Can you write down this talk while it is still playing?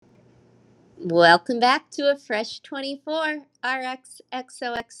Welcome back to a Fresh 24 RX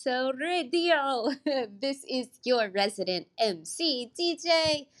XOXO Radio. This is your resident MC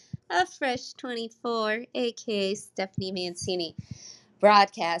DJ of Fresh 24, aka Stephanie Mancini,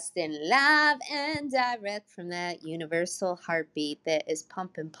 broadcasting live and direct from that universal heartbeat that is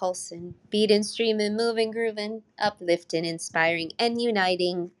pumping, pulsing, beating, streaming, moving, grooving, uplifting, inspiring, and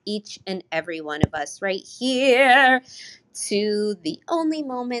uniting each and every one of us right here to the only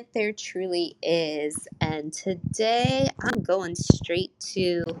moment there truly is. And today I'm going straight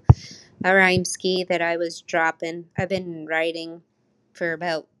to a rhyme ski that I was dropping. I've been writing for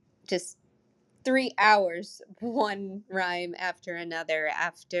about just 3 hours, one rhyme after another,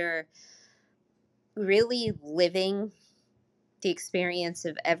 after really living the experience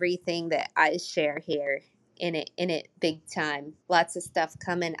of everything that I share here in it big time. Lots of stuff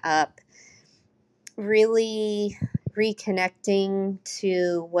coming up. Really reconnecting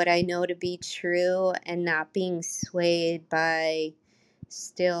to what I know to be true and not being swayed by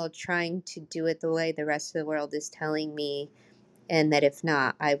still trying to do it the way the rest of the world is telling me, and that if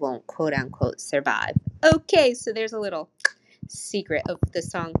not, I won't quote unquote survive. Okay, so there's a little secret of the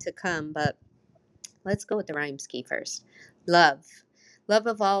song to come, but let's go with the rhyme ski first. Love. Love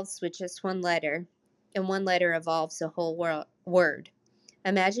evolves with just one letter, and one letter evolves a whole word.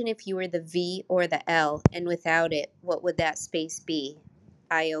 Imagine if you were the V or the L, and without it, what would that space be?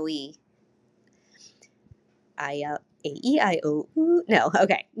 IOE. A-E-I-O-U. No,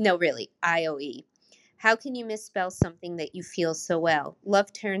 okay. No, really. IOE. How can you misspell something that you feel so well?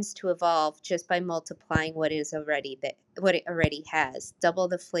 Love turns to evolve just by multiplying what it already has. Double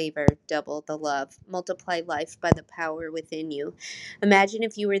the flavor, double the love. Multiply life by the power within you. Imagine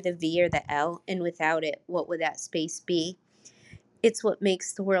if you were the V or the L, and without it, what would that space be? It's what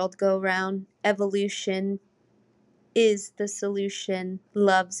makes the world go round. Evolution is the solution.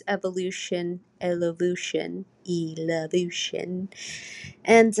 Love's evolution, evolution, evolution.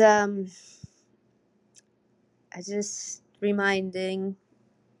 And I just reminding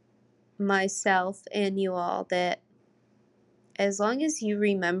myself and you all that as long as you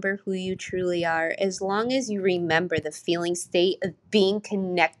remember who you truly are, as long as you remember the feeling state of being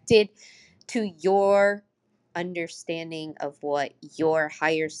connected to your understanding of what your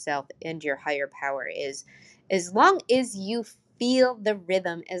higher self and your higher power is, as long as you feel the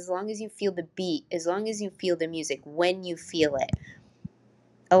rhythm, as long as you feel the beat, as long as you feel the music, when you feel it,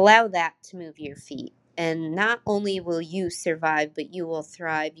 allow that to move your feet. And not only will you survive, but you will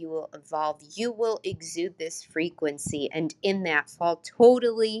thrive, you will evolve, you will exude this frequency, and in that fall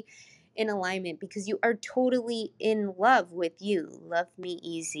totally in alignment because you are totally in love with you. Love me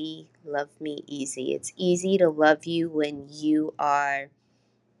easy, love me easy. It's easy to love you when you are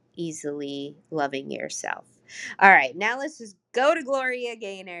easily loving yourself. All right, now let's just go to Gloria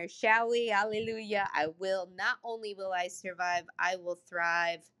Gaynor, shall we? Hallelujah. Not only will I survive, I will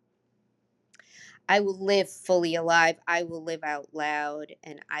thrive. I will live fully alive. I will live out loud,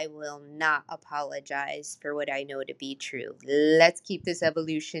 and I will not apologize for what I know to be true. Let's keep this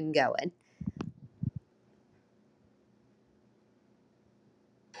evolution going.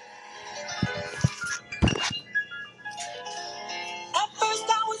 At first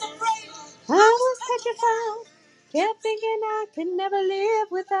I was afraid. I was petrified. Kept thinking I could never live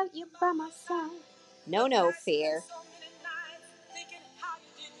without you by my side. No fear.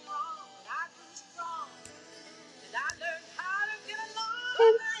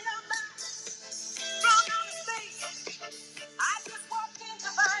 I just walked in to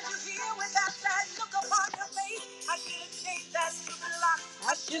find you here with that sad look upon your face. I should have changed that stupid lock.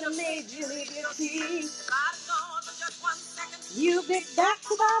 I should have made you leave your keys. I'd gone for just 1 second. You bit back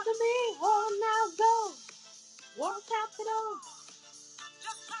to bother me. Oh, now go. Walk out the door.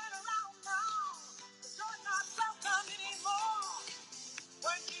 Just turn around now. You're not welcome anymore.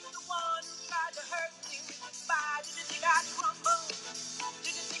 Weren't you the one who tried to hurt me with goodbye? Didn't you got crumble?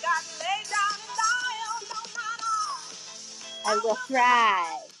 Didn't you got lay down and die? Oh, no, not all. I will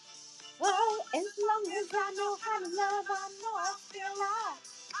thrive. Oh, as long as I know how to love, I know I'll feel alive.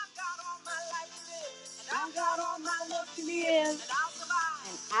 I've got all my life to live, and I've got all my love to give, and I'll survive.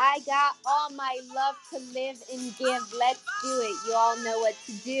 And I got all my love to live and give. Let's do it. You all know what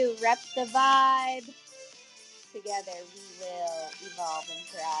to do. Rep the vibe. Together we will evolve and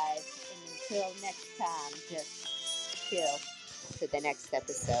thrive. And until next time, just chill to the next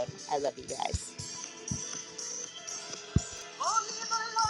episode. I love you guys.